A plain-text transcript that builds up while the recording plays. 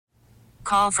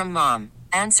Call from mom.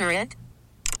 Answer it.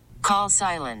 Call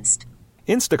silenced.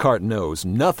 Instacart knows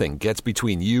nothing gets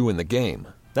between you and the game.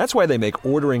 That's why they make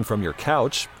ordering from your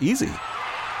couch easy.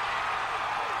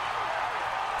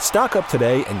 Stock up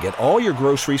today and get all your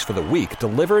groceries for the week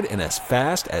delivered in as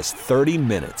fast as 30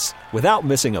 minutes without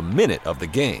missing a minute of the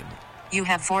game. You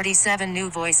have 47 new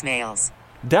voicemails.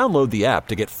 Download the app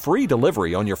to get free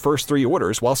delivery on your first 3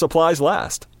 orders while supplies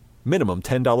last. Minimum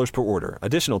 $10 per order.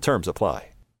 Additional terms apply.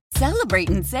 Celebrate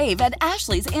and save at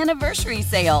Ashley's Anniversary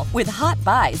Sale. With Hot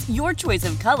Buys, your choice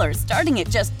of colors starting at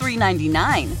just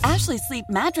 $3.99. Ashley Sleep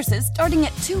mattresses starting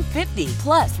at $2.50.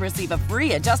 Plus, receive a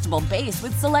free adjustable base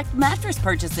with select mattress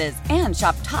purchases. And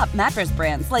shop top mattress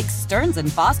brands like Stearns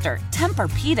 & Foster,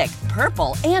 Tempur-Pedic,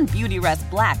 Purple, and Beautyrest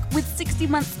Black with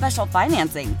 60-month special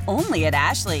financing. Only at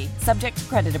Ashley. Subject to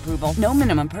credit approval. No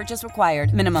minimum purchase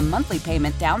required. Minimum monthly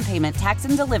payment, down payment, tax,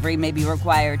 and delivery may be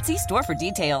required. See store for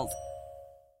details.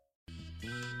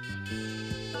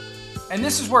 And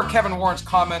this is where Kevin Warren's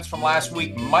comments from last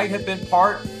week might have been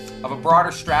part of a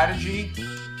broader strategy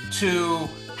to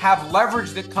have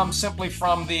leverage that comes simply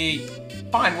from the,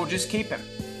 fine, we'll just keep him.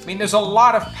 I mean, there's a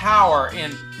lot of power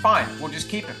in, fine, we'll just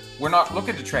keep him. We're not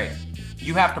looking to trade him.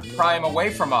 You have to pry him away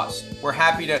from us. We're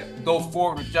happy to go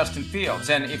forward with Justin Fields.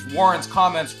 And if Warren's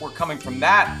comments were coming from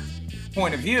that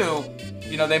point of view,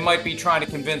 you know, they might be trying to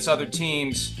convince other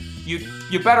teams,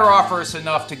 you better offer us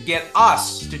enough to get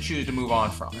us to choose to move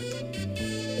on from it.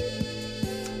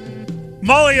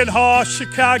 Mulligan and Haugh,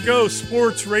 Chicago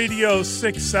Sports Radio,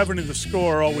 6-7 of the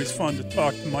score. Always fun to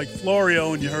talk to Mike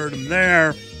Florio, and you heard him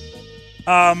there.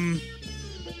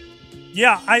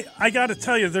 Yeah, I got to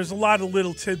tell you, there's a lot of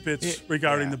little tidbits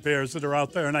regarding the Bears that are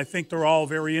out there, and I think they're all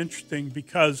very interesting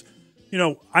because, you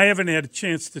know, I haven't had a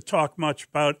chance to talk much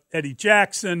about Eddie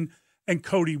Jackson and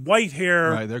Cody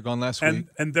Whitehair. Right, they're gone last week.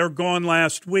 And they're gone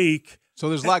last week. So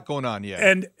there's a lot going on,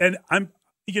 yeah. And I'm,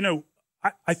 you know,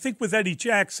 I think with Eddie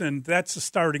Jackson, that's a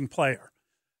starting player.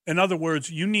 In other words,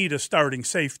 you need a starting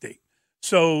safety.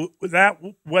 So that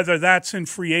whether that's in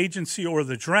free agency or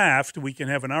the draft, we can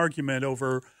have an argument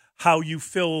over how you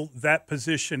fill that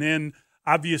position in.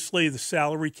 Obviously, the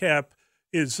salary cap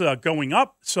is going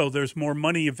up, so there's more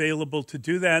money available to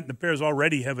do that. And the Bears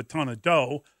already have a ton of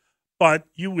dough. But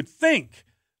you would think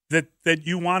that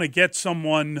you want to get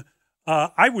someone.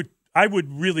 I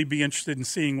would really be interested in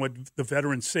seeing what the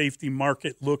veteran safety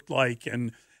market looked like,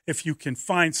 and if you can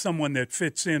find someone that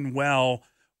fits in well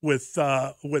with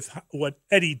what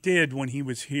Eddie did when he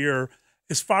was here.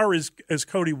 As far as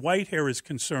Cody Whitehair is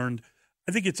concerned,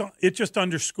 I think it just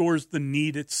underscores the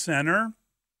need at center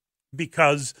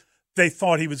because they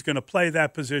thought he was going to play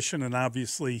that position, and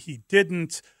obviously he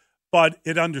didn't. But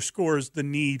it underscores the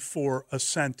need for a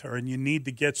center, and you need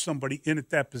to get somebody in at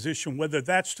that position, whether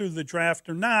that's through the draft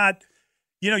or not.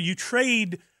 You know, you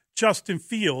trade Justin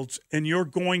Fields, and you're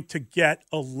going to get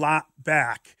a lot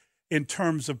back in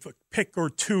terms of a pick or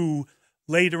two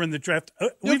later in the draft.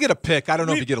 You'll get a pick. I don't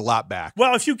know if you get a lot back.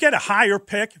 Well, if you get a higher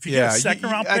pick, if you get a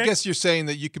second-round pick. I guess you're saying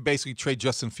that you could basically trade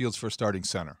Justin Fields for a starting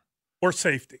center. Or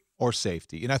safety.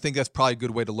 And I think that's probably a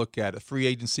good way to look at it. Free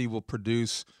agency will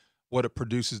produce what it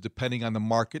produces depending on the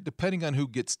market, depending on who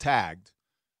gets tagged.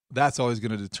 That's always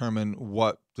going to determine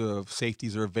what the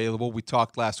safeties are available. We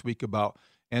talked last week about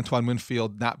Antoine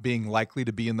Winfield not being likely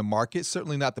to be in the market,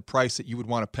 certainly not the price that you would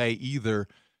want to pay either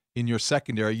in your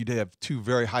secondary. You'd have two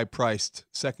very high-priced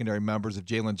secondary members if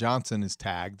Jalen Johnson is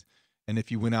tagged, and if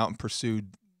you went out and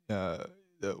pursued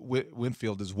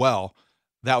Winfield as well,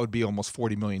 that would be almost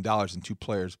 $40 million in two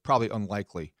players, probably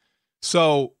unlikely.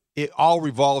 So it all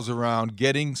revolves around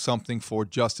getting something for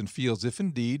Justin Fields if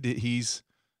indeed he's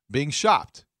being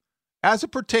shopped. As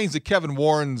it pertains to Kevin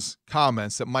Warren's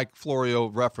comments that Mike Florio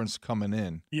referenced coming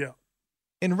in,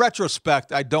 in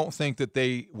retrospect, I don't think that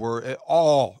they were at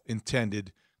all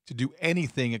intended to do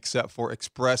anything except for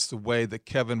express the way that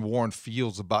Kevin Warren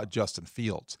feels about Justin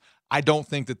Fields. I don't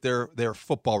think that they're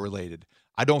football related.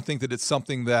 I don't think that it's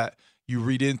something that you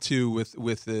read into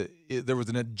there was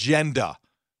an agenda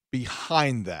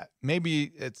behind that.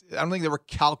 Maybe I don't think they were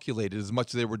calculated as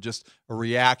much as they were just a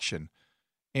reaction.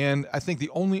 And I think the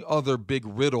only other big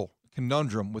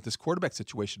conundrum with this quarterback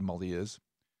situation, Mully, is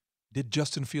did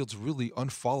Justin Fields really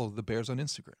unfollow the Bears on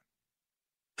Instagram?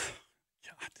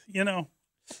 God, you know,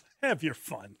 have your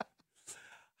fun.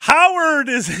 Howard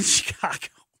is in Chicago.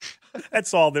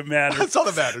 That's all that matters. That's all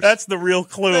that matters. That's the real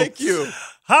clue. Thank you.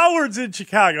 Howard's in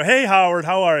Chicago. Hey, Howard,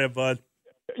 how are you, bud?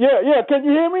 Yeah. Can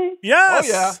you hear me? Yes. Oh,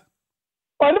 yeah.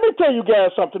 All right, let me tell you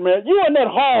guys something, man. You and that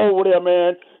Haugh over there,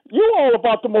 man, you all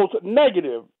about the most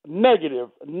negative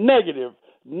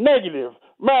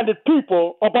minded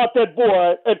people about that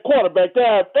boy at quarterback that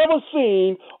I've ever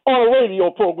seen on a radio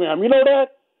program. You know that?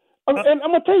 And I'm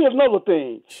going to tell you another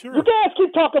thing. Sure. You guys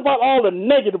keep talking about all the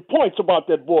negative points about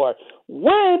that boy.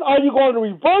 When are you going to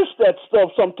reverse that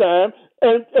stuff sometime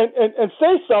and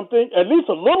say something, at least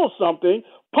a little something,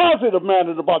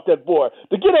 positive-minded about that boy?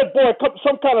 To get that boy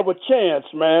some kind of a chance,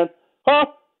 man. Huh?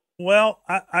 Well,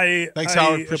 I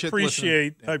Howard.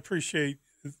 appreciate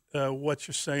what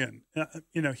you're saying.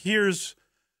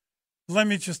 Let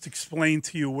me just explain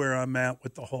to you where I'm at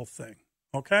with the whole thing,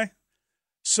 okay?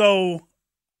 So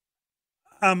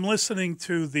I'm listening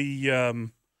to the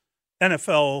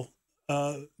NFL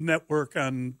network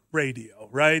on radio,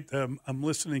 right? I'm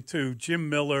listening to Jim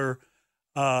Miller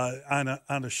on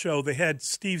a show. They had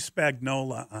Steve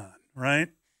Spagnuolo on, right?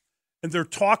 And they're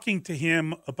talking to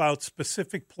him about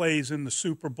specific plays in the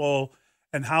Super Bowl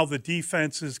and how the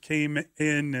defenses came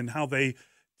in and how they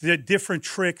did different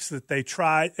tricks that they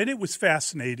tried. And it was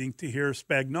fascinating to hear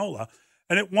Spagnuolo.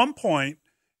 And at one point,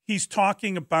 he's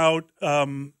talking about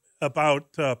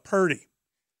Purdy.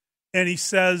 And he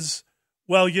says,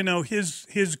 well,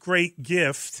 his great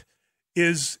gift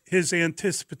is his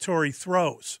anticipatory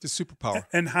throws. It's a superpower.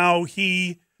 And how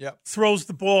he throws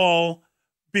the ball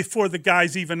before the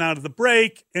guy's even out of the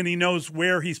break, and he knows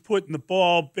where he's putting the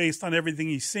ball based on everything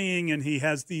he's seeing, and he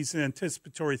has these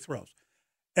anticipatory throws.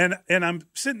 And I'm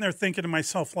sitting there thinking to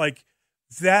myself, like,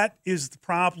 that is the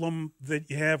problem that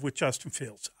you have with Justin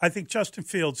Fields. I think Justin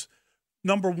Fields,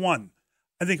 number one,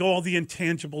 I think all the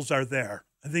intangibles are there.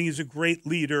 I think he's a great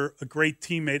leader, a great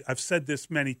teammate. I've said this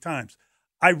many times.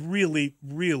 I really,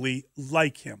 really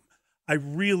like him. I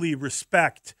really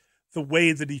respect the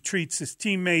way that he treats his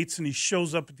teammates, and he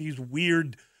shows up at these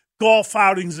weird golf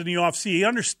outings in the offseason. He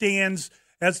understands,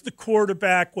 as the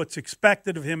quarterback, what's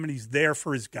expected of him, and he's there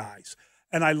for his guys.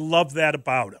 And I love that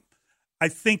about him. I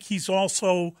think he's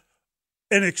also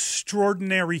an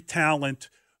extraordinary talent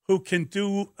who can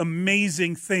do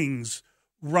amazing things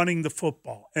running the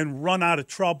football and run out of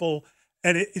trouble.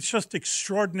 And it's just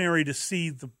extraordinary to see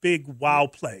the big wow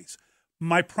plays.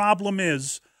 My problem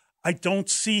is I don't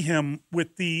see him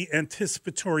with the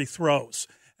anticipatory throws.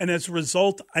 And as a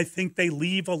result, I think they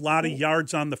leave a lot of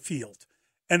yards on the field.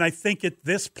 And I think at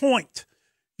this point,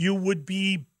 you would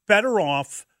be better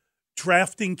off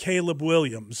drafting Caleb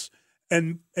Williams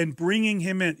and bringing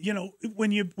him in.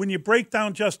 When you break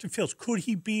down Justin Fields, could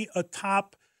he be a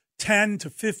top 10 to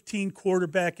 15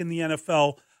 quarterback in the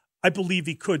NFL? I believe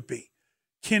he could be.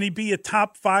 Can he be a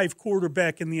top 5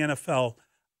 quarterback in the NFL?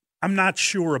 I'm not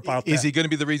sure about that. Is he going to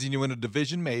be the reason you win a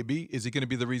division? Maybe. Is he going to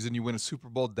be the reason you win a Super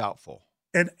Bowl? Doubtful.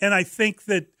 And I think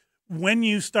that when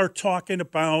you start talking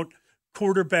about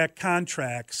quarterback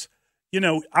contracts,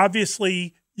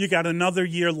 obviously you got another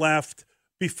year left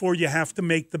before you have to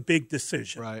make the big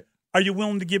decision. Right. Are you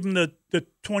willing to give him the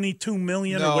 $22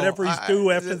 million or whatever he's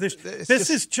due after this?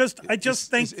 I just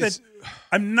think that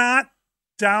I'm not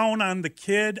down on the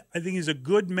kid. I think he's a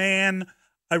good man.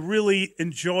 I really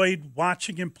enjoyed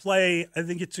watching him play. I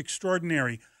think it's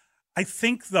extraordinary. I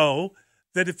think, though,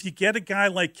 that if you get a guy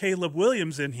like Caleb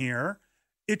Williams in here,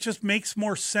 it just makes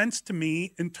more sense to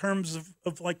me in terms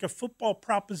of like a football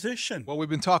proposition. Well, we've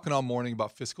been talking all morning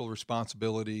about fiscal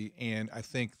responsibility, and I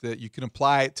think that you can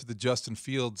apply it to the Justin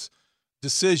Fields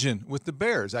decision with the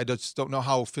Bears. I just don't know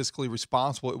how fiscally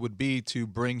responsible it would be to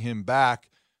bring him back,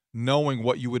 knowing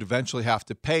what you would eventually have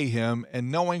to pay him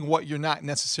and knowing what you're not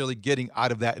necessarily getting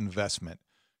out of that investment.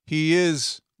 He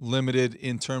is limited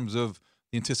in terms of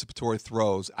the anticipatory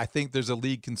throws. I think there's a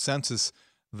league consensus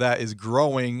that is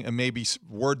growing, and maybe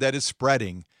word that is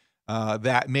spreading,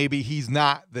 that maybe he's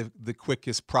not the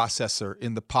quickest processor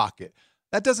in the pocket.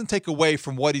 That doesn't take away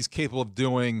from what he's capable of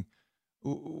doing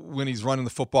when he's running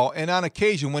the football, and on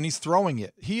occasion when he's throwing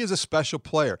it. He is a special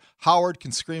player. Howard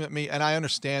can scream at me, and I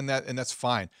understand that, and that's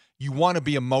fine. You want to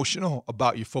be emotional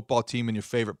about your football team and your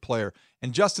favorite player,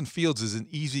 and Justin Fields is an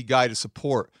easy guy to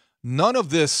support. None of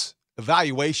this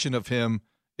evaluation of him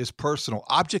is personal.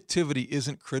 Objectivity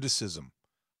isn't criticism.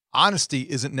 Honesty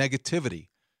isn't negativity.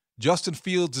 Justin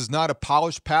Fields is not a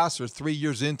polished passer 3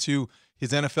 years into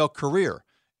his NFL career.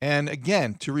 And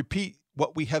again, to repeat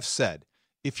what we have said,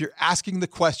 if you're asking the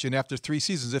question after 3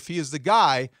 seasons, if he is the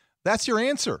guy, that's your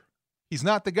answer. He's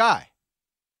not the guy.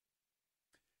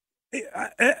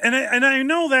 And I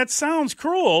know that sounds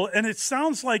cruel, and it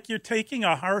sounds like you're taking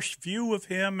a harsh view of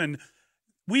him. And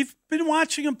we've been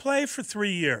watching him play for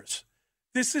 3 years.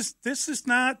 This is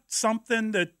not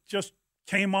something that just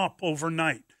came up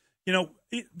overnight.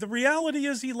 The reality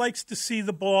is he likes to see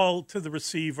the ball to the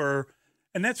receiver,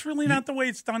 and that's really not the way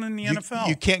it's done in the NFL.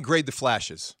 You can't grade the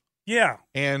flashes. Yeah.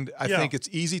 And I think it's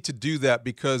easy to do that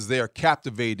because they are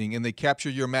captivating and they capture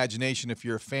your imagination if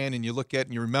you're a fan and you look at it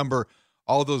and you remember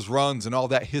all those runs and all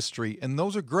that history. And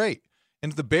those are great.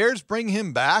 And if the Bears bring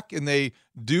him back and they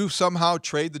do somehow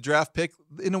trade the draft pick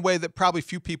in a way that probably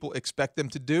few people expect them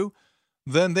to do,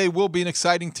 then they will be an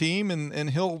exciting team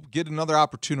and he'll get another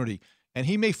opportunity. And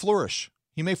he may flourish.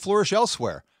 He may flourish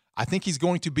elsewhere. I think he's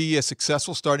going to be a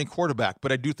successful starting quarterback,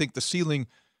 but I do think the ceiling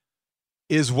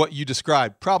is what you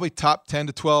described. Probably top 10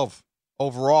 to 12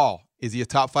 overall. Is he a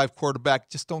top 5 quarterback?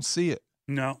 Just don't see it.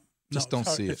 No. Don't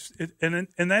see it.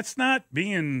 And that's not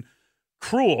being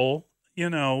cruel. You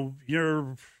know,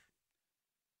 it's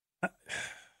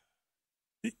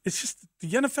just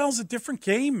the NFL's a different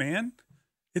game, man.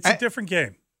 It's a different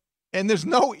game. And there's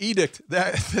no edict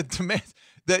that demands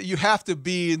that you have to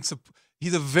be in.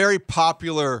 He's a very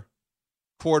popular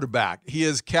quarterback. He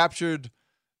has captured.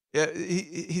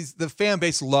 He's the fan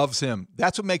base loves him.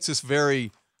 That's what makes this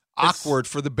very awkward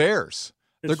for the Bears.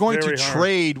 They're going to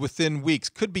trade within weeks.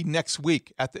 Could be next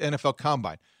week at the NFL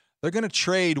Combine. They're going to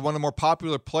trade one of the more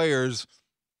popular players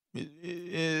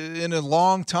in a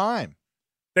long time.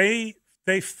 They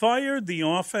fired the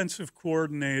offensive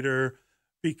coordinator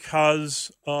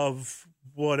because of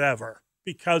whatever,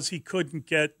 because he couldn't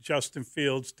get Justin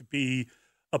Fields to be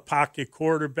a pocket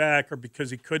quarterback or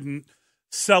because he couldn't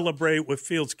celebrate what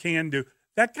Fields can do.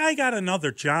 That guy got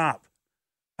another job.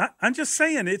 I'm just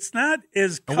saying it's not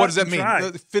as cut and what does that mean?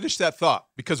 dry. Finish that thought.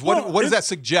 Because what does that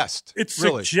suggest? It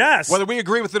really? Suggests. Whether we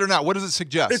agree with it or not, what does it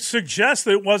suggest? It suggests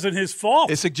that it wasn't his fault.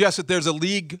 It suggests that there's a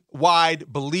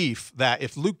league-wide belief that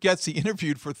if Luke Getsy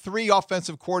interviewed for 3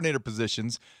 offensive coordinator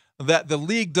positions, that the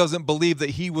league doesn't believe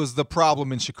that he was the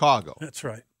problem in Chicago. That's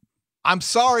right. I'm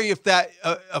sorry if that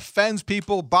offends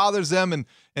people, bothers them,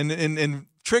 and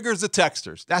triggers the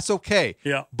texters. That's okay.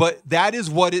 Yeah. But that is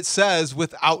what it says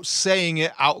without saying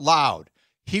it out loud.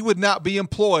 He would not be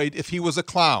employed if he was a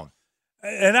clown.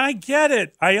 And I get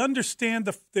it. I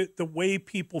understand the way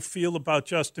people feel about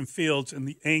Justin Fields and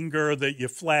the anger that you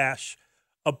flash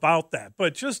about that.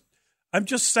 But I'm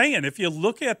just saying, if you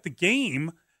look at the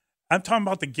game, I'm talking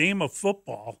about the game of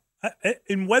football.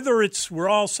 And whether it's we're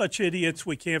all such idiots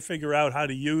we can't figure out how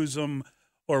to use them,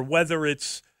 or whether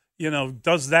it's,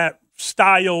 does that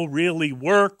style really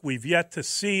work? We've yet to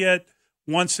see it.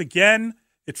 Once again,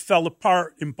 it fell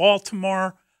apart in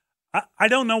Baltimore. I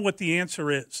don't know what the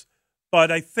answer is,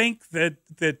 but I think that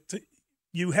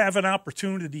you have an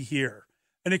opportunity here,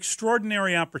 an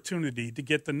extraordinary opportunity to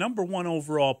get the number 1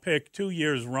 overall pick 2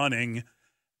 years running,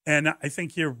 and I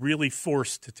think you're really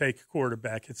forced to take a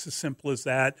quarterback. It's as simple as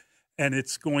that. And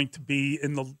it's going to be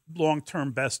in the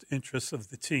long-term best interests of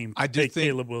the team. I do think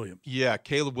Caleb Williams. Yeah,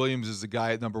 Caleb Williams is the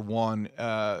guy at number 1.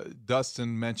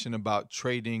 Dustin mentioned about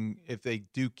trading if they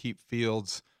do keep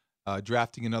Fields,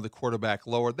 drafting another quarterback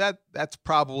lower. That's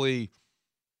probably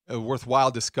a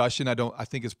worthwhile discussion. I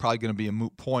think it's probably going to be a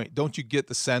moot point. Don't you get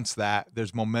the sense that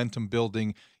there's momentum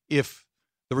building if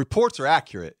the reports are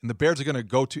accurate and the Bears are going to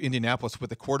go to Indianapolis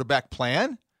with a quarterback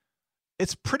plan?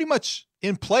 It's pretty much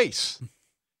in place.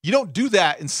 You don't do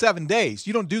that in 7 days.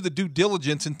 You don't do the due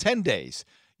diligence in 10 days.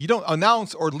 You don't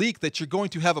announce or leak that you're going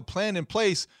to have a plan in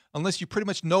place unless you pretty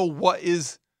much know what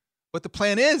the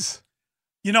plan is.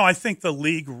 I think the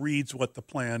league reads what the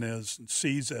plan is and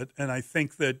sees it. And I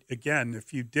think that, again,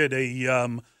 if you did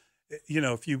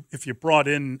if you brought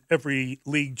in every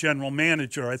league general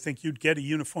manager, I think you'd get a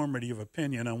uniformity of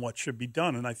opinion on what should be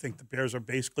done. And I think the Bears are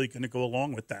basically going to go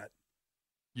along with that.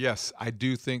 Yes, I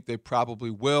do think they probably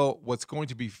will. What's going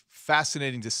to be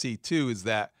fascinating to see, too, is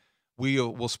that we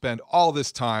will spend all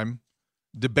this time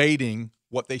debating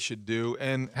what they should do.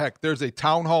 And, heck, there's a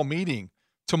town hall meeting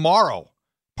tomorrow.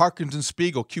 Parkinson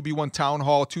Spiegel, QB1 Town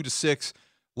Hall, 2 to 6,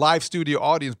 live studio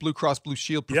audience, Blue Cross Blue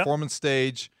Shield performance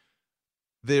stage.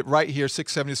 Right here,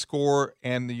 670 Score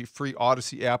and the free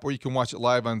Odyssey app, or you can watch it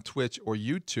live on Twitch or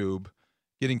YouTube,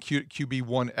 getting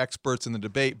QB1 experts in the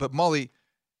debate. But, Mully,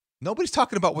 nobody's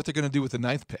talking about what they're going to do with the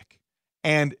 9th pick.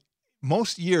 And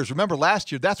most years, remember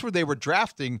last year, that's where they were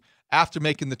drafting after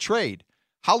making the trade.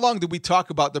 How long did we talk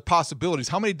about their possibilities?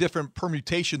 How many different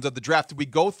permutations of the draft did we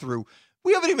go through?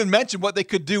 We haven't even mentioned what they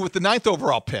could do with the 9th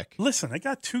overall pick. Listen, they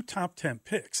got 2 top 10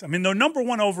 picks. I mean, their number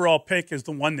 1 overall pick is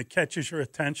the one that catches your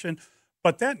attention.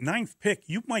 But that 9th pick,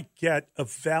 you might get a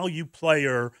value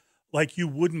player like you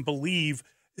wouldn't believe,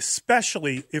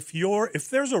 especially if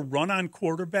there's a run on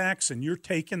quarterbacks and you're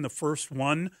taking the first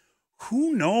one.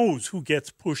 Who knows who gets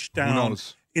pushed down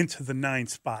into the 9th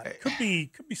spot? It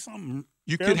could be something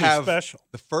you could have special.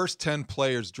 The first 10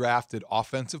 players drafted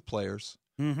offensive players.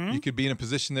 Mm-hmm. You could be in a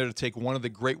position there to take one of the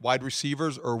great wide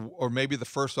receivers or maybe the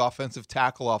first offensive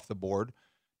tackle off the board.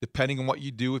 depending on what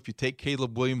you do. If you take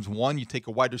Caleb Williams 1, you take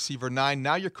a wide receiver 9,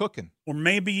 now you're cooking. Or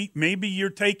maybe you're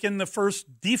taking the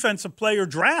first defensive player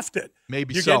drafted.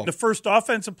 Maybe you're so. getting the first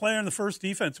offensive player and the first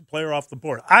defensive player off the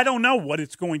board. I don't know what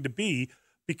it's going to be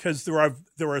because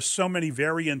there are so many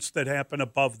variants that happen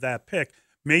above that pick.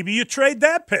 Maybe you trade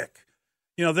that pick.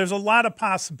 There's a lot of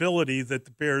possibility that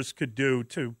the Bears could do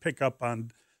to pick up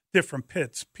on different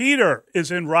pits. Peter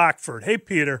is in Rockford. Hey,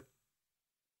 Peter.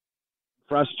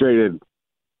 Frustrated.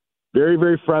 Very,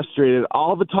 very frustrated.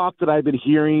 All the talk that I've been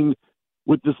hearing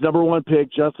with this number 1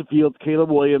 pick, Justin Fields,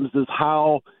 Caleb Williams, is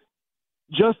how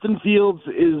Justin Fields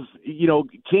is,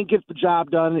 can't get the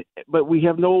job done, but we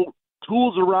have no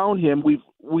tools around him.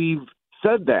 We've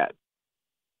said that.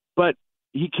 But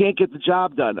he can't get the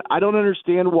job done. I don't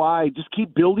understand why. Just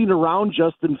keep building around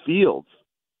Justin Fields.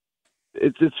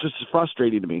 It's just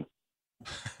frustrating to me.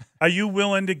 Are you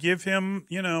willing to give him,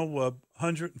 a $150,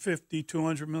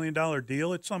 $200 million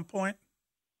deal at some point?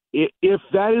 If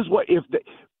that is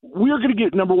we're going to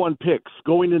get number 1 picks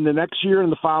going in the next year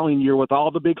and the following year with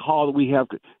all the big haul that we have.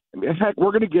 In fact,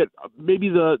 we're going to get maybe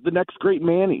the next great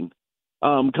Manning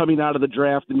coming out of the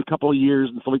draft in a couple of years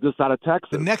and stuff like this out of Texas.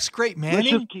 The next great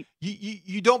Manning?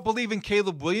 You don't believe in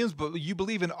Caleb Williams, but you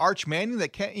believe in Arch Manning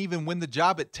that can't even win the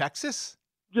job at Texas?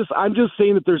 I'm just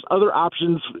saying that there's other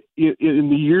options in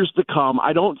the years to come.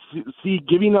 I don't see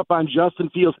giving up on Justin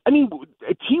Fields. I mean,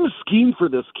 a team schemed for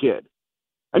this kid.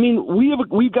 I mean,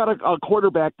 we've got a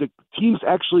quarterback that teams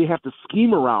actually have to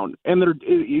scheme around, and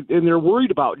they're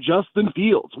worried about Justin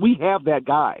Fields. We have that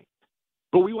guy,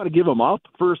 but we want to give him up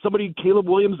for somebody, Caleb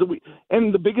Williams.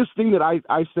 And the biggest thing that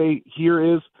I say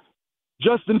here is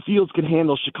Justin Fields can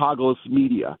handle Chicago's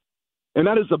media, and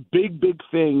that is a big, big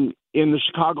thing in the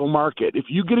Chicago market. If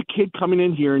you get a kid coming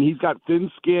in here and he's got thin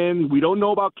skin, we don't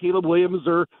know about Caleb Williams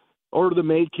or the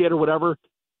May kid or whatever.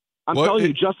 I'm telling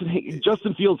you,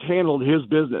 Justin Fields handled his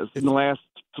business in the last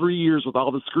 3 years with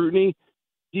all the scrutiny.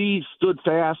 He stood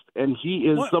fast, and he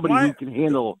is somebody who can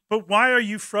handle. But why are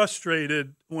you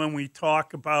frustrated when we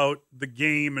talk about the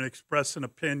game and express an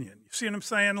opinion? You see what I'm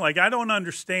saying? Like, I don't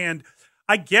understand.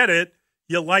 I get it.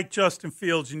 You like Justin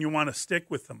Fields and you want to stick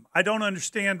with him. I don't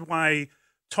understand why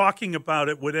talking about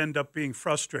it would end up being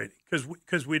frustrating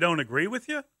because we don't agree with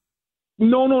you.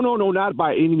 No, not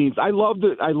by any means. I love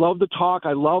the talk.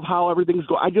 I love how everything's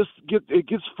going. It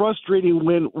gets frustrating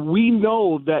when we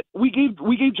know that we gave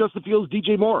Justin Fields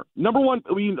DJ Moore number 1.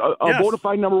 A bona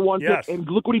fide number 1 pick, and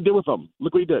look what he did with him.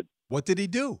 Look what he did. What did he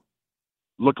do?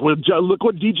 Look what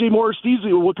DJ Moore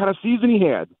season. What kind of season he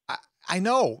had? I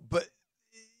know, but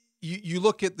you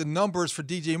look at the numbers for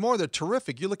DJ Moore, they're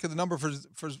terrific. You look at the number for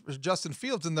Justin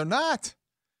Fields, and they're not.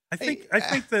 I think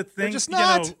the thing, just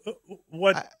not.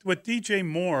 What DJ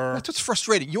Moore, that's what's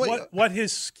frustrating. What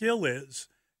his skill is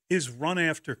run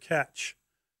after catch.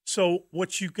 So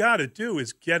what you got to do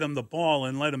is get him the ball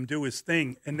and let him do his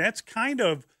thing. And that's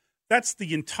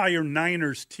the entire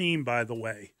Niners team, by the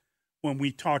way, when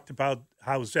we talked about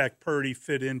how Zach Purdy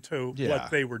fit into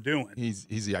what they were doing.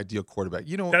 He's the ideal quarterback.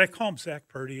 Did I call him Zach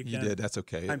Purdy again? You did. That's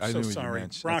okay. I'm so sorry.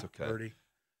 Brock Purdy.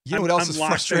 You know what else is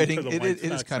frustrating? It is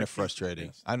Sox kind of frustrating.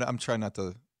 Yes. I'm trying not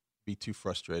to be too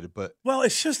frustrated, but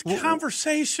it's just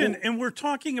conversation, and we're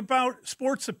talking about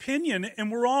sports opinion,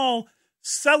 and we're all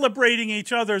celebrating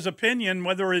each other's opinion,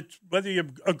 whether you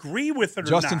agree with it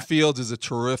or not. Justin Fields is a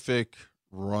terrific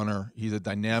runner. He's a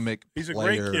dynamic player. He's a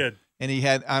great kid, and he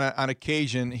had on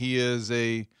occasion he is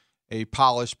a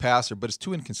polished passer, but it's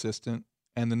too inconsistent,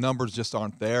 and the numbers just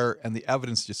aren't there, and the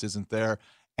evidence just isn't there.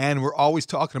 And we're always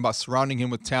talking about surrounding him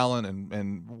with talent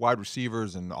and wide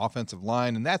receivers and offensive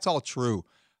line, and that's all true.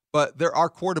 But there are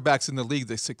quarterbacks in the league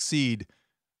that succeed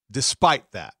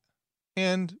despite that.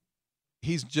 And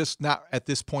he's just not, at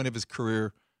this point of his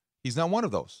career, he's not one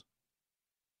of those.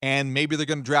 And maybe they're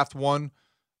going to draft one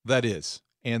that is,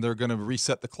 and they're going to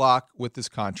reset the clock with this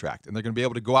contract. And they're going to be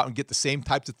able to go out and get the same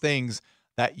types of things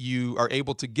that you are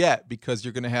able to get because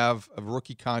you're going to have a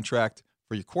rookie contract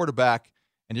for your quarterback,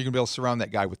 and you're going to be able to surround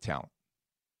that guy with talent.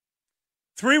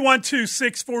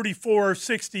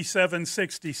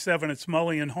 312-644-6767. It's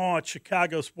Mulligan and Haugh at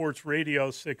Chicago Sports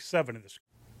Radio 67.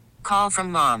 Call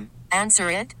from mom. Answer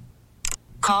it.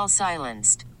 Call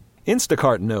silenced.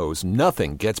 Instacart knows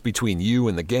nothing gets between you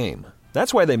and the game.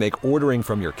 That's why they make ordering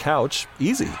from your couch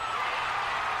easy.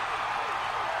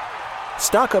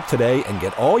 Stock up today and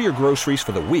get all your groceries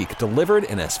for the week delivered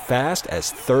in as fast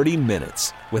as 30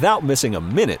 minutes without missing a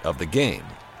minute of the game.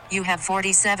 You have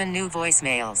 47 new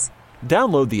voicemails.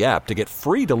 Download the app to get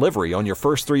free delivery on your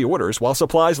first 3 orders while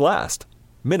supplies last.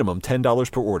 Minimum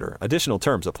 $10 per order. Additional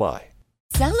terms apply.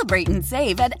 Celebrate and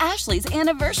save at Ashley's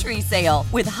Anniversary Sale.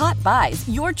 With Hot Buys,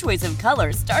 your choice of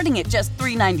colors starting at just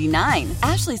 $3.99.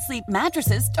 Ashley Sleep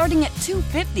mattresses starting at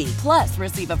 $2.50. Plus,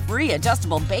 receive a free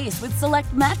adjustable base with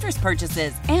select mattress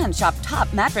purchases. And shop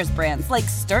top mattress brands like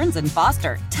Stearns &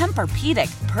 Foster,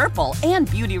 Tempur-Pedic, Purple, and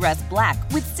Beautyrest Black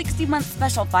with 60-month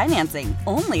special financing.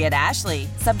 Only at Ashley.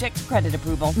 Subject to credit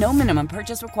approval. No minimum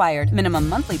purchase required. Minimum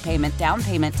monthly payment, down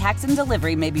payment, tax, and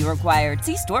delivery may be required.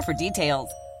 See store for details.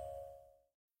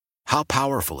 How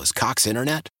powerful is Cox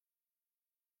Internet?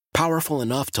 Powerful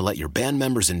enough to let your band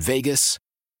members in Vegas,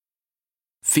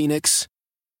 Phoenix,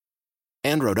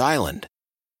 and Rhode Island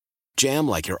jam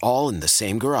like you're all in the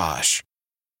same garage.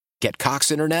 Get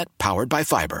Cox Internet powered by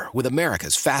fiber with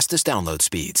America's fastest download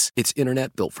speeds. It's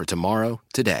internet built for tomorrow,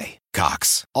 today.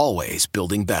 Cox, always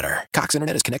building better. Cox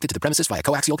Internet is connected to the premises via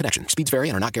coaxial connection. Speeds vary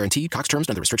and are not guaranteed. Cox terms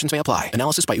and other restrictions may apply.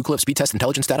 Analysis by Ookla Speed Test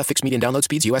Intelligence Data. Fixed median download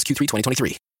speeds. US Q3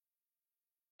 2023.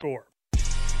 Sure.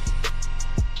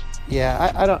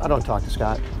 Yeah, I don't talk to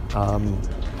Scott.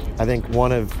 I think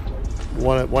one of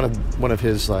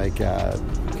his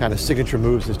kind of signature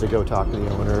moves is to go talk to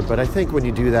the owner. But I think when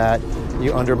you do that,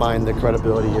 you undermine the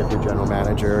credibility of your general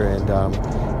manager, and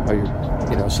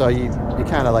so you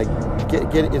kind of like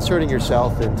get inserting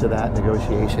yourself into that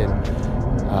negotiation.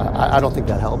 I don't think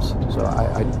that helps. So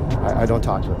I don't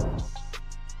talk to him.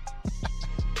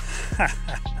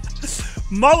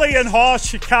 Mulligan and Haugh,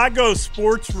 Chicago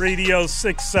Sports Radio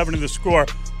 6-7 of The Score.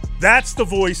 That's the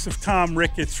voice of Tom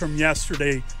Ricketts from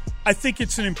yesterday. I think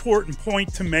it's an important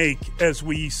point to make as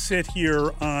we sit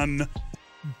here on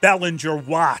Bellinger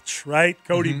watch, right?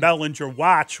 Cody Bellinger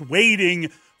watch,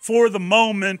 waiting for the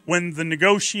moment when the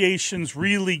negotiations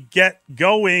really get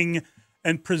going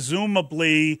and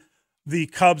presumably the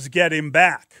Cubs get him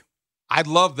back. I'd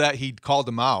love that he'd called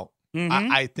him out.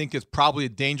 I think it's probably a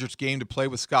dangerous game to play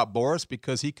with Scott Boras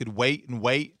because he could wait and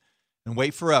wait and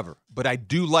wait forever. But I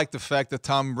do like the fact that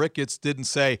Tom Ricketts didn't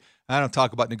say, I don't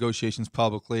talk about negotiations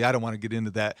publicly. I don't want to get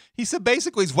into that. He said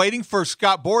basically he's waiting for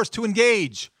Scott Boras to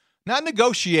engage, not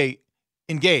negotiate,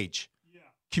 engage,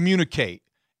 communicate.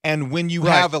 And when you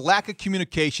have a lack of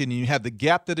communication and you have the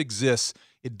gap that exists,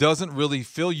 it doesn't really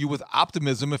fill you with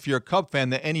optimism if you're a Cub fan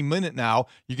that any minute now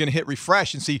you're going to hit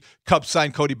refresh and see Cubs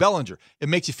sign Cody Bellinger. It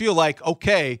makes you feel like,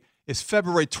 okay, it's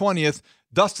February 20th.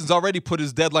 Dustin's already put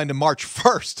his deadline to March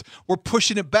 1st. We're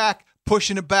pushing it back, and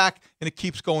it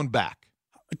keeps going back.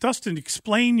 Dustin,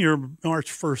 explain your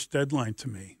March 1st deadline to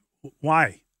me.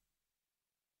 Why?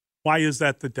 Why is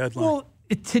that the deadline? Well,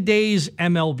 today's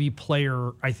MLB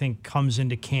player, I think, comes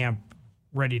into camp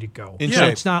ready to go. So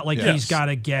it's not like he's got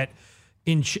to get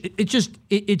in.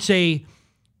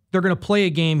 They're going to play a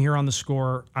game here on The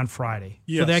Score on Friday.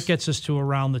 So that gets us to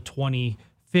around the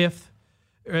 25th.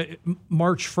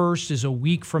 March 1st is a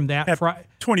week from that Friday.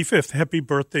 25th. Happy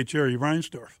birthday, Jerry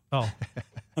Reinsdorf. Oh,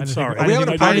 I'm sorry. I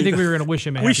didn't think we were going to wish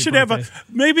him a happy birthday. Have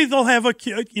maybe they'll have a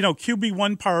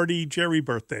QB1 party Jerry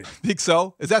birthday. Think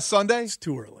so? Is that Sunday? It's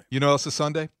too early. You know, it's a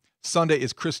Sunday. Sunday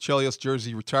is Chris Chelios'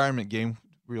 jersey retirement game.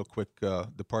 Real quick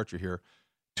departure here.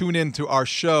 Tune in to our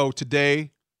show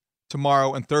today,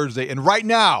 tomorrow, and Thursday. And right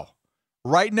now,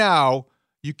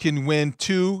 you can win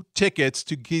 2 tickets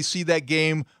to see that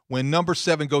game when number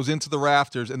 7 goes into the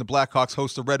rafters and the Blackhawks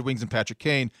host the Red Wings and Patrick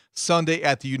Kane Sunday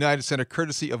at the United Center,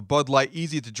 courtesy of Bud Light.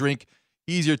 Easy to drink,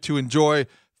 easier to enjoy.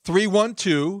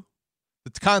 312.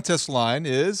 The contest line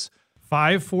is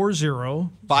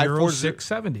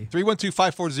 540-0670.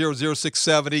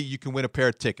 312-540-0670. You can win a pair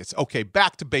of tickets. Okay,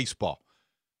 back to baseball.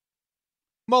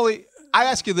 Mully, I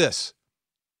ask you this: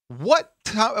 at what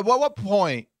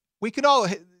point we can all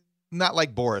not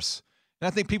like Boras, and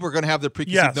I think people are going to have their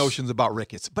preconceived notions about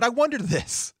Ricketts. But I wonder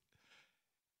this: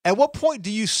 at what point do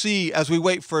you see, as we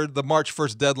wait for the March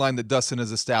 1st deadline that Dustin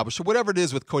has established, or whatever it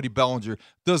is with Cody Bellinger,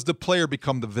 does the player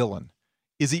become the villain?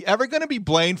 Is he ever going to be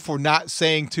blamed for not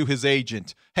saying to his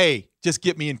agent, hey, just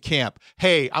get me in camp.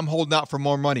 Hey, I'm holding out for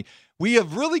more money. We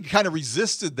have really kind of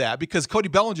resisted that because Cody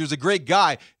Bellinger is a great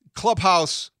guy,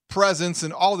 clubhouse presence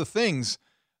and all the things.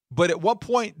 But at what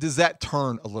point does that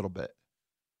turn a little bit?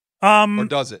 Or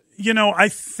does it? I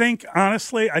think,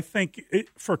 honestly,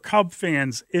 for Cub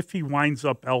fans, if he winds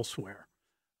up elsewhere,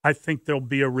 I think there'll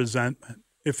be a resentment.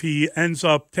 If he ends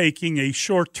up taking a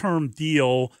short-term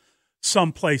deal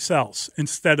someplace else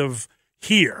instead of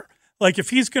here. Like if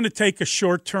he's going to take a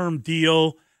short-term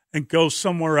deal and go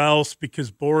somewhere else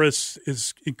because Boras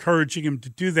is encouraging him to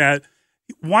do that,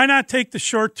 why not take the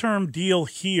short-term deal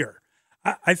here?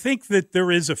 I think that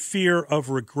there is a fear of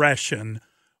regression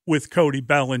with Cody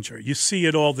Bellinger. You see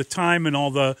it all the time, and all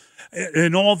the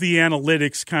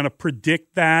analytics kind of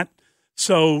predict that.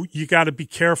 So you got to be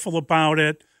careful about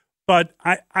it. But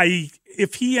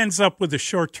if he ends up with a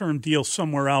short-term deal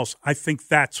somewhere else, I think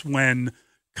that's when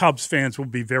Cubs fans will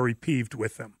be very peeved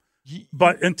with him.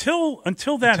 But until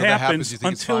that happens,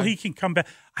 until he can come back,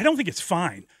 I don't think it's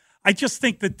fine. I just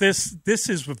think that this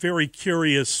is very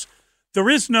curious. There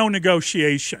is no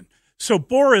negotiation. So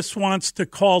Boras wants to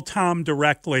call Tom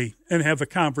directly and have a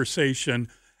conversation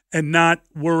and not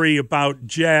worry about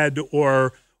Jed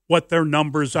or what their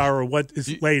numbers are or what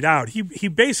is laid out. He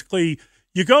basically,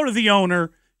 you go to the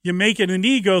owner, you make it an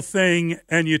ego thing,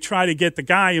 and you try to get the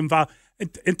guy involved.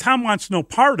 And Tom wants no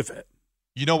part of it.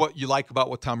 You know what you like about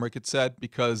what Tom Ricketts said?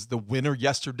 Because the winner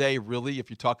yesterday, really, if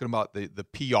you're talking about the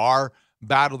PR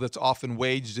battle that's often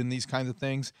waged in these kinds of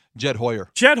things, Jed Hoyer.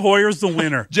 Jed Hoyer's the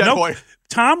winner. Hoyer.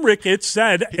 Tom Ricketts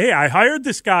said, hey, I hired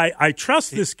this guy. I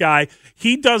trust this guy.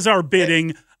 He does our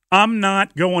bidding. I'm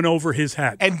not going over his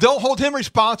head. And don't hold him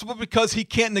responsible because he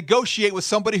can't negotiate with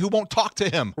somebody who won't talk to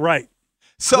him. Right.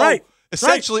 So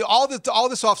essentially, all this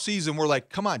offseason, we're like,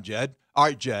 come on, Jed. All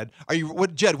right, Jed.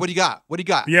 Jed, what do you got? What do you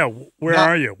got? Yeah, where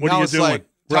are you? What are you doing? Like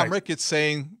Tom Ricketts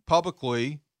saying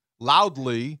publicly,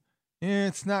 loudly,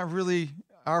 it's not really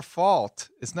our fault.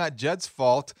 It's not Jed's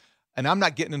fault, and I'm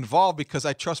not getting involved because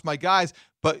I trust my guys.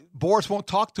 But Boras won't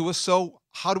talk to us, so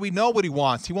how do we know what he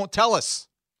wants? He won't tell us.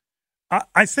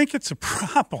 I think it's a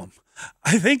problem.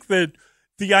 I think that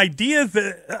the idea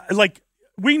that,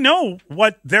 we know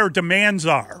what their demands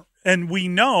are, and we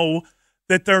know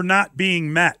that they're not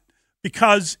being met.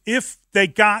 Because if they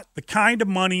got the kind of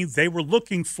money they were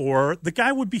looking for, the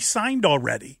guy would be signed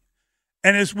already.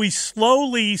 And as we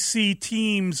slowly see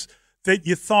teams that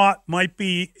you thought might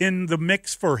be in the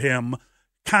mix for him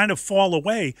kind of fall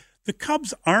away, the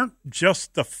Cubs aren't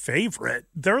just the favorite.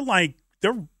 They're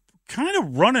kind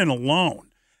of running alone.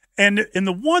 And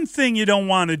the one thing you don't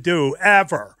want to do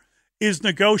ever is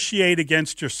negotiate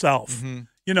against yourself. Mm-hmm.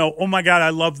 Oh, my God, I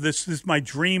love this. This is my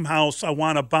dream house. I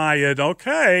want to buy it.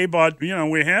 Okay, but,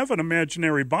 we have an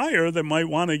imaginary buyer that might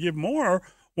want to give more.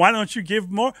 Why don't you give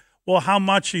more? Well, how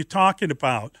much are you talking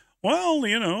about? Well,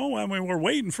 we're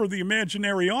waiting for the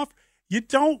imaginary offer. You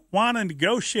don't want to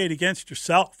negotiate against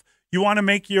yourself. You want to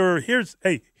make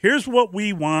here's what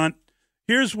we want.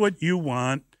 Here's what you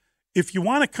want. If you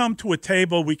want to come to a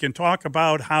table, we can talk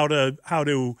about how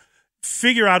to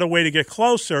figure out a way to get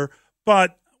closer,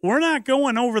 but we're not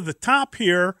going over the top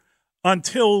here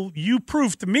until you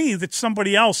prove to me that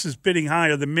somebody else is bidding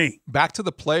higher than me. Back to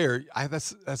the player,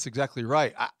 that's exactly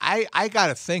right. I got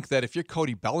to think that if you're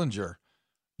Cody Bellinger,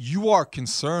 you are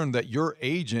concerned that your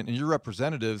agent and your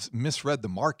representatives misread the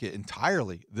market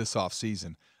entirely this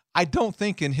offseason. I don't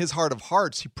think in his heart of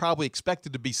hearts he probably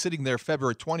expected to be sitting there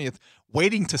February 20th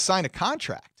waiting to sign a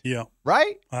contract. Yeah.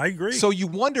 Right? I agree. So you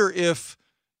wonder if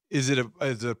is it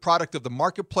a product of the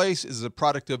marketplace? Is it a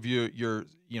product of your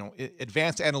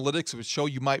advanced analytics which show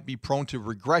you might be prone to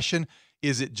regression?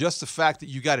 Is it just the fact that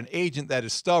you got an agent that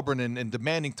is stubborn and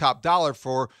demanding top dollar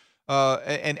for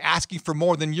and asking for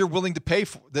more than you're willing to pay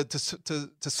for to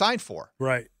sign for?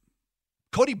 Right.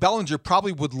 Cody Bellinger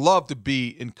probably would love to be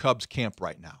in Cubs camp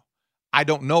right now. I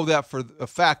don't know that for a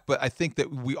fact, but I think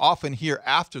that we often hear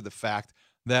after the fact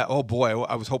that, oh boy,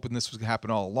 I was hoping this was going to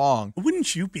happen all along.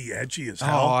 Wouldn't you be edgy as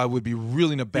hell? Oh, I would be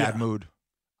really in a bad mood.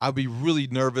 I'd be really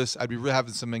nervous. I'd be really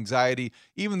having some anxiety,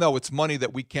 even though it's money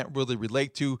that we can't really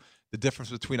relate to. The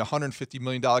difference between a $150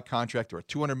 million contract or a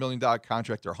 $200 million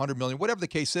contract or $100 million, whatever the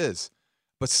case is.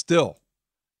 But still,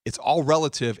 it's all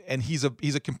relative, and he's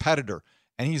a competitor,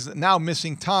 and he's now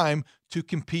missing time to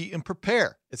compete and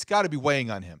prepare. It's got to be weighing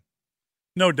on him.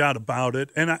 No doubt about it.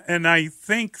 And I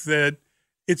think that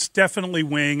it's definitely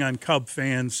weighing on Cub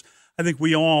fans. I think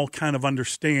we all kind of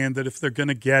understand that if they're going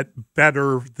to get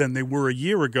better than they were a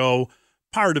year ago,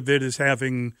 part of it is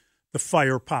having the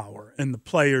firepower and the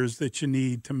players that you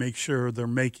need to make sure they're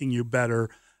making you better.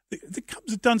 The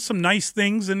Cubs have done some nice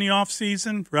things in the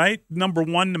offseason, right? Number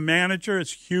one, the manager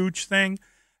is a huge thing.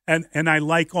 And I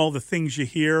like all the things you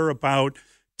hear about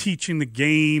teaching the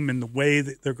game and the way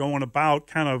that they're going about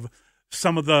kind of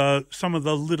some of the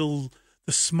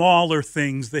smaller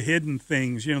things, the hidden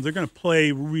things. They're going to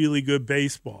play really good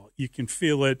baseball. You can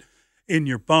feel it in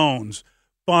your bones.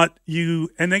 But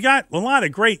they got a lot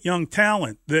of great young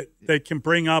talent that they can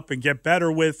bring up and get better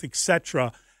with,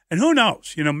 etc. And who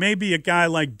knows, maybe a guy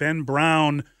like Ben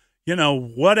Brown,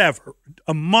 whatever,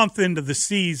 a month into the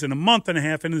season, a month and a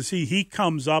half into the season, he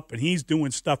comes up and he's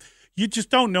doing stuff. You just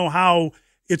don't know how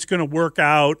it's going to work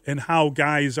out and how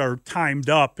guys are timed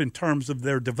up in terms of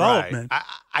their development. Right.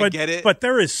 I get it. But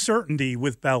there is certainty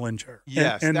with Bellinger.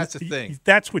 Yes, and that's the thing.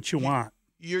 That's what you want.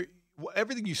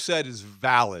 Everything you said is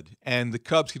valid, and the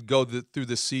Cubs could go through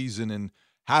the season and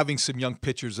having some young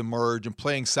pitchers emerge and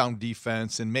playing sound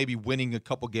defense and maybe winning a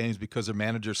couple games because their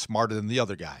manager's smarter than the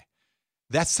other guy.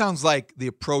 That sounds like the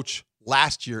approach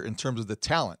last year in terms of the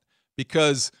talent,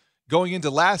 because going into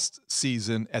last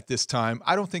season at this time,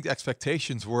 I don't think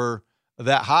expectations were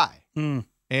that high.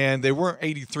 And they weren't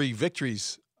 83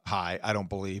 victories high, I don't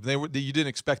believe. You didn't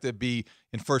expect it to be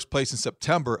in first place in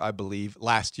September, I believe,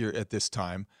 last year at this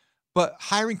time. But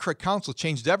hiring Craig Counsell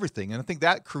changed everything. And I think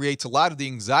that creates a lot of the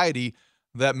anxiety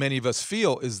that many of us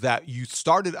feel, is that you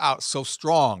started out so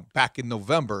strong back in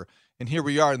November, and here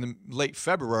we are in the late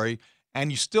February,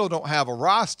 and you still don't have a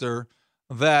roster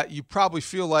that you probably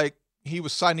feel like he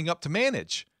was signing up to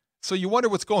manage. So you wonder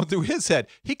what's going through his head.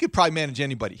 He could probably manage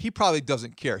anybody. He probably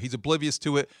doesn't care. He's oblivious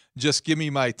to it. Just give me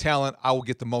my talent. I will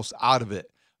get the most out of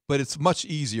it. But it's much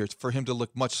easier for him to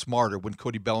look much smarter when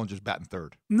Cody Bellinger's batting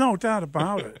third. No doubt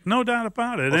about it. No doubt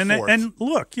about it. And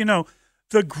look,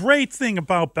 the great thing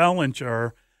about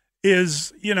Bellinger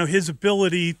is, his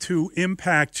ability to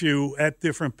impact you at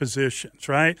different positions,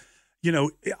 right?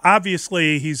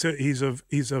 Obviously he's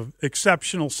a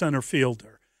exceptional center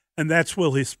fielder, and that's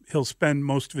where he'll spend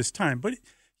most of his time. But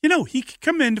he can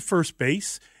come into first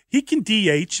base. He can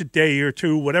DH a day or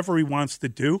two, whatever he wants to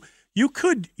do. You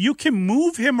can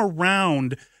move him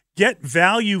around, get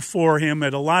value for him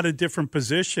at a lot of different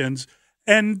positions,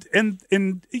 and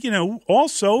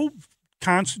also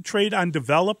concentrate on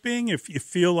developing. If you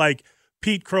feel like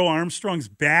Pete Crow Armstrong's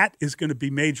bat is going to be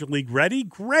major league ready,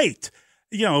 great.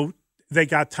 They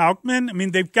got Tauchman. I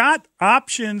mean, they've got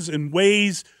options and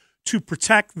ways to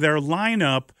protect their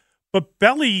lineup, but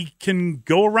Belly can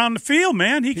go around the field,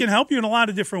 man. He can help you in a lot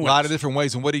of different ways. A lot of different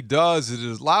ways. And what he does is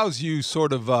it allows you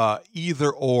sort of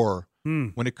either or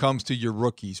when it comes to your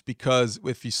rookies, because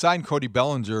if you sign Cody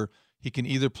Bellinger, he can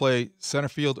either play center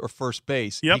field or first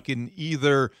base. Yep. He can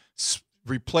either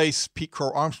replace Pete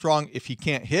Crow Armstrong if he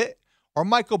can't hit, or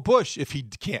Michael Busch if he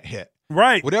can't hit.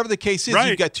 Right. Whatever the case is,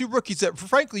 you've got two rookies that,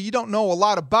 frankly, you don't know a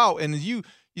lot about. And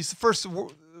he's the first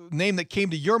name that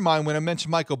came to your mind when I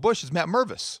mentioned Michael Busch is Matt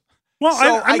Mervis. Well,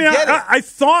 so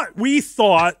we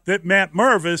thought that Matt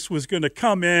Mervis was going to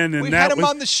come in, and we had him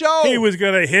on the show. He was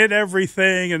going to hit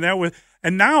everything,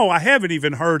 and now I haven't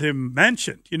even heard him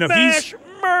mentioned. Mash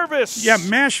Mervis. Yeah,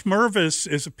 Mash Mervis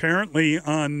is apparently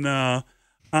on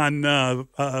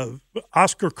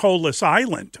Oscar Colas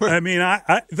Island. I mean,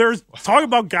 there's talk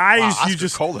about guys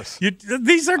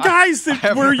these are guys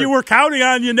that you were counting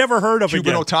on, you never heard of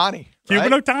Cuban again. Otani.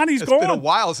 Cuban Otani's gone. It's been a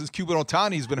while since Cuban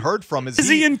Otani's been heard from. Is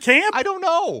he in camp? I don't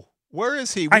know. Where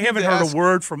is he? I haven't heard a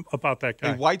word about that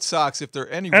guy. The White Sox, if there are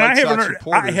any White Sox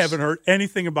reporters. I haven't heard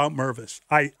anything about Mervis.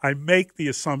 I make the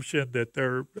assumption that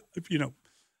they're,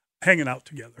 hanging out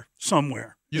together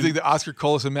somewhere. You think that Oscar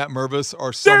Colas and Matt Mervis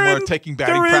are somewhere taking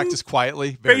batting practice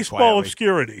quietly? Baseball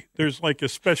obscurity. There's like a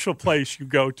special place you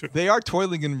go to. They are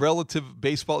toiling in relative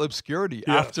baseball obscurity.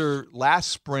 Yes. After last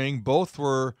spring, both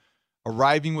were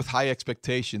arriving with high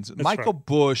expectations. That's Michael right.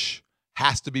 Busch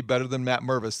has to be better than Matt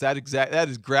Mervis. That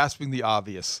is grasping the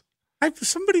obvious. I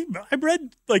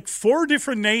read like 4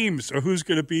 different names of who's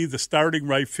going to be the starting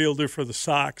right fielder for the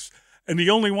Sox. And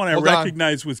the only one I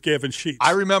recognized was Gavin Sheets.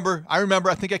 I remember.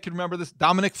 I think I can remember this.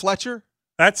 Dominic Fletcher?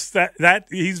 That's that.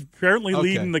 He's apparently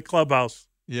leading the clubhouse.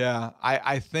 Yeah,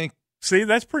 I think. See,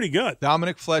 that's pretty good.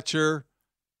 Dominic Fletcher,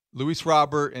 Luis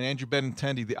Robert, and Andrew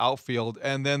Benintendi, the outfield.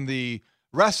 And then the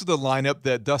rest of the lineup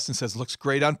that Dustin says looks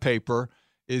great on paper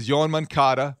is Yohan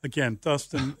Moncada. Again,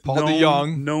 Dustin, Paul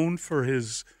DeYoung. known for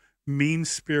his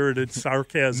mean-spirited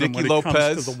sarcasm Nicky when Lopez, it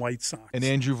comes to the White Sox. And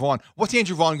Andrew Vaughn. What's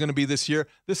Andrew Vaughn going to be this year?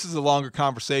 This is a longer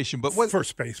conversation. But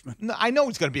first baseman. No, I know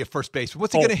he's going to be a first baseman.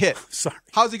 What's he going to hit? Sorry.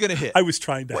 How's he going to hit? I was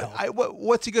trying to help.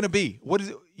 What's he going to be? What is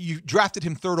it? You drafted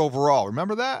him 3rd overall.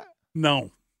 Remember that? No.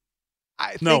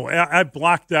 I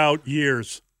blocked out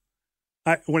years.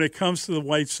 When it comes to the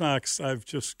White Sox, I've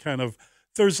just kind of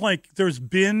there's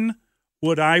been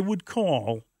what I would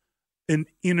call an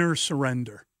inner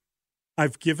surrender.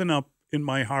 I've given up in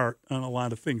my heart on a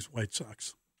lot of things White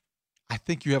Sox. I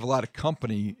think you have a lot of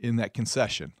company in that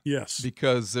concession. Yes.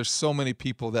 Because there's so many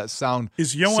people that sound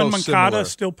Is Yohan Moncada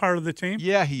still part of the team?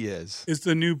 Yeah, he is. Is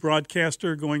the new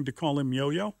broadcaster going to call him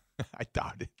Yo-Yo? I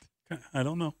doubt it. I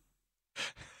don't know.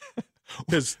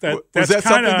 Was that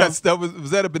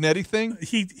a Benetti thing?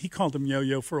 He called him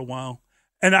Yo-Yo for a while.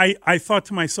 And I thought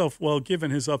to myself, well,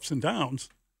 given his ups and downs,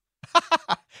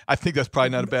 I think that's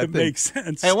probably not a bad thing. It makes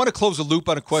sense. Hey, I want to close the loop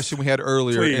on a question we had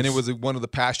earlier, Please. And it was one of the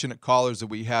passionate callers that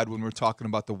we had when we were talking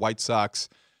about the White Sox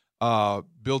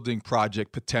building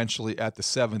project potentially at the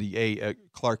 78 at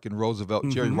Clark and Roosevelt.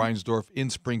 Jerry Reinsdorf in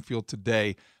Springfield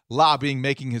today,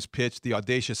 making his pitch, the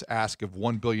audacious ask of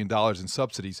 $1 billion in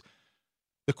subsidies.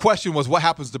 the question was what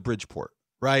happens to Bridgeport,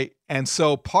 right? And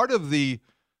so part of the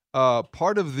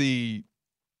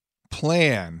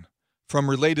plan from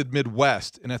Related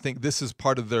Midwest, and I think this is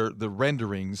part of the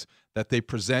renderings that they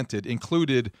presented,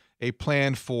 included a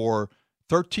plan for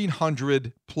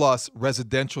 1,300 plus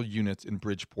residential units in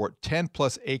Bridgeport, 10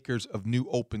 plus acres of new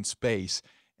open space.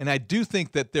 And I do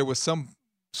think that there was some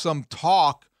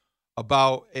talk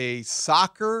about a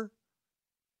soccer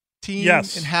team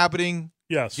inhabiting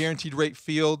Guaranteed Rate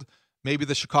Field. Maybe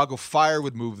the Chicago Fire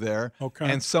would move there.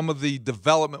 Okay. And some of the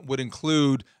development would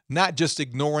include not just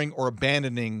ignoring or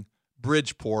abandoning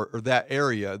Bridgeport or that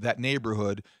area, that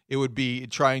neighborhood. It would be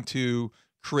trying to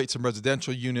create some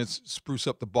residential units, spruce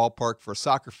up the ballpark for a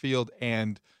soccer field,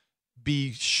 and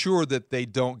be sure that they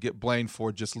don't get blamed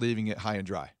for just leaving it high and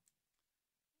dry.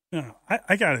 No,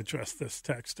 I got to address this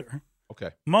texter.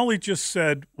 Okay. Mully just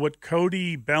said what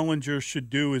Cody Bellinger should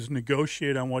do is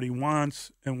negotiate on what he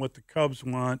wants and what the Cubs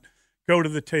want, go to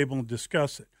the table and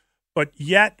discuss it. But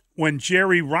yet, when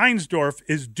Jerry Reinsdorf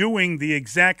is doing the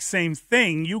exact same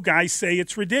thing, you guys say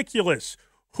it's ridiculous.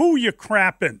 Who you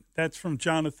crapping? That's from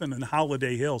Jonathan in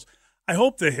Holiday Hills. I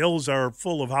hope the hills are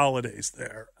full of holidays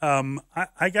there.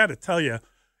 I got to tell you,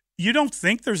 you don't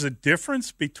think there's a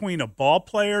difference between a ball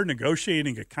player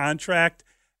negotiating a contract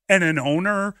and an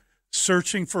owner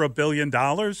searching for $1 billion?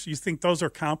 You think those are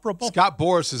comparable? Scott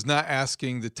Boras is not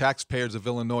asking the taxpayers of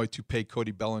Illinois to pay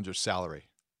Cody Bellinger's salary.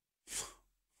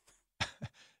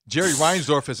 Jerry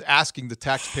Reinsdorf is asking the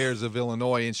taxpayers of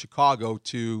Illinois and Chicago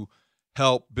to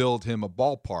help build him a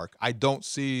ballpark. I don't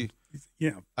see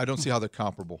how they're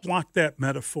comparable. Block that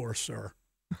metaphor, sir.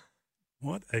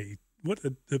 What an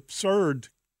absurd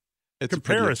comparison.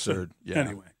 Pretty absurd, yeah.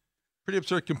 Anyway. Pretty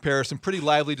absurd comparison. Pretty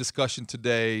lively discussion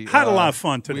today. Had a lot of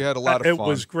fun today. We had a lot of fun. It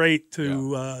was great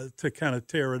to kind of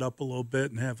tear it up a little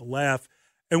bit and have a laugh.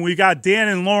 And we got Dan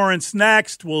and Lawrence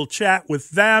next. We'll chat with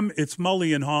them. It's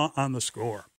Mulligan and Haugh on The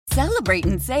Score. Celebrate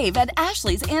and save at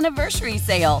Ashley's Anniversary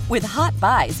Sale. With Hot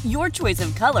Buys, your choice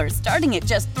of colors starting at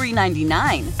just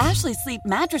 $3.99. Ashley Sleep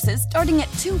mattresses starting at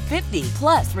 $2.50.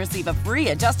 Plus, receive a free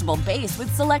adjustable base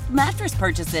with select mattress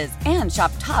purchases. And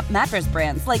shop top mattress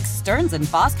brands like Stearns &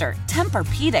 Foster,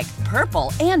 Tempur-Pedic,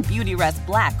 Purple, and Beautyrest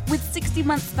Black with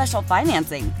 60-month special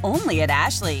financing. Only at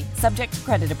Ashley. Subject to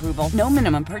credit approval. No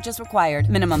minimum purchase required.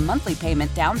 Minimum monthly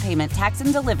payment, down payment, tax,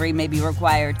 and delivery may be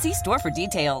required. See store for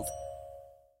details.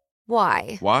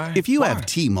 Why? If you have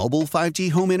T-Mobile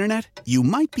 5G home internet, you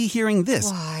might be hearing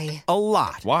this a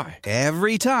lot. Why?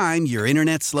 Every time your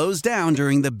internet slows down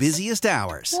during the busiest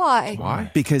hours.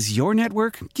 Why? Because your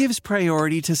network gives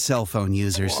priority to cell phone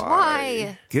users.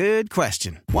 Why? Good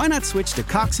question. Why not switch to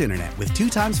Cox Internet with 2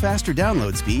 times faster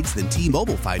download speeds than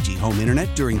T-Mobile 5G home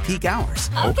internet during peak hours?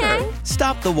 Okay.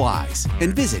 Stop the whys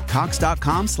and visit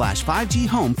cox.com/5G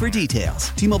home for details.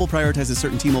 T-Mobile prioritizes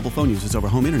certain T-Mobile phone users over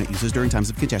home internet users during times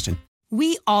of congestion.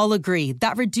 We all agree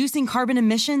that reducing carbon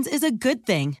emissions is a good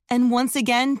thing. And once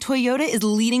again, Toyota is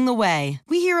leading the way.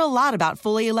 We hear a lot about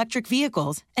fully electric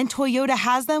vehicles, and Toyota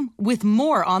has them with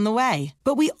more on the way.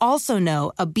 But we also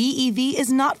know a BEV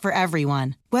is not for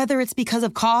everyone. Whether it's because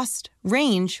of cost,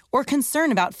 range, or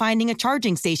concern about finding a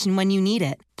charging station when you need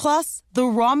it. Plus, the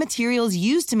raw materials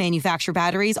used to manufacture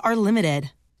batteries are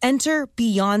limited. Enter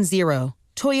Beyond Zero,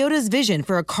 Toyota's vision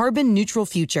for a carbon-neutral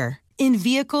future. In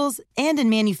vehicles and in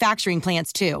manufacturing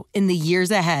plants, too, in the years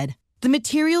ahead. The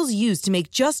materials used to make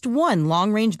just one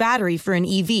long-range battery for an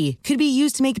EV could be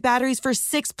used to make batteries for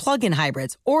 6 plug-in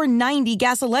hybrids or 90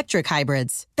 gas-electric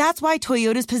hybrids. That's why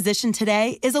Toyota's position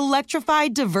today is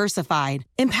electrified, diversified,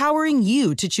 empowering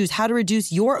you to choose how to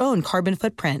reduce your own carbon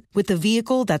footprint with the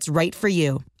vehicle that's right for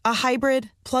you. A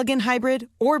hybrid, plug-in hybrid,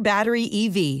 or battery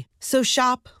EV. So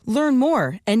shop, learn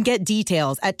more, and get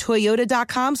details at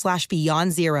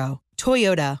toyota.com/beyondzero.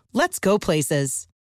 Toyota, let's go places.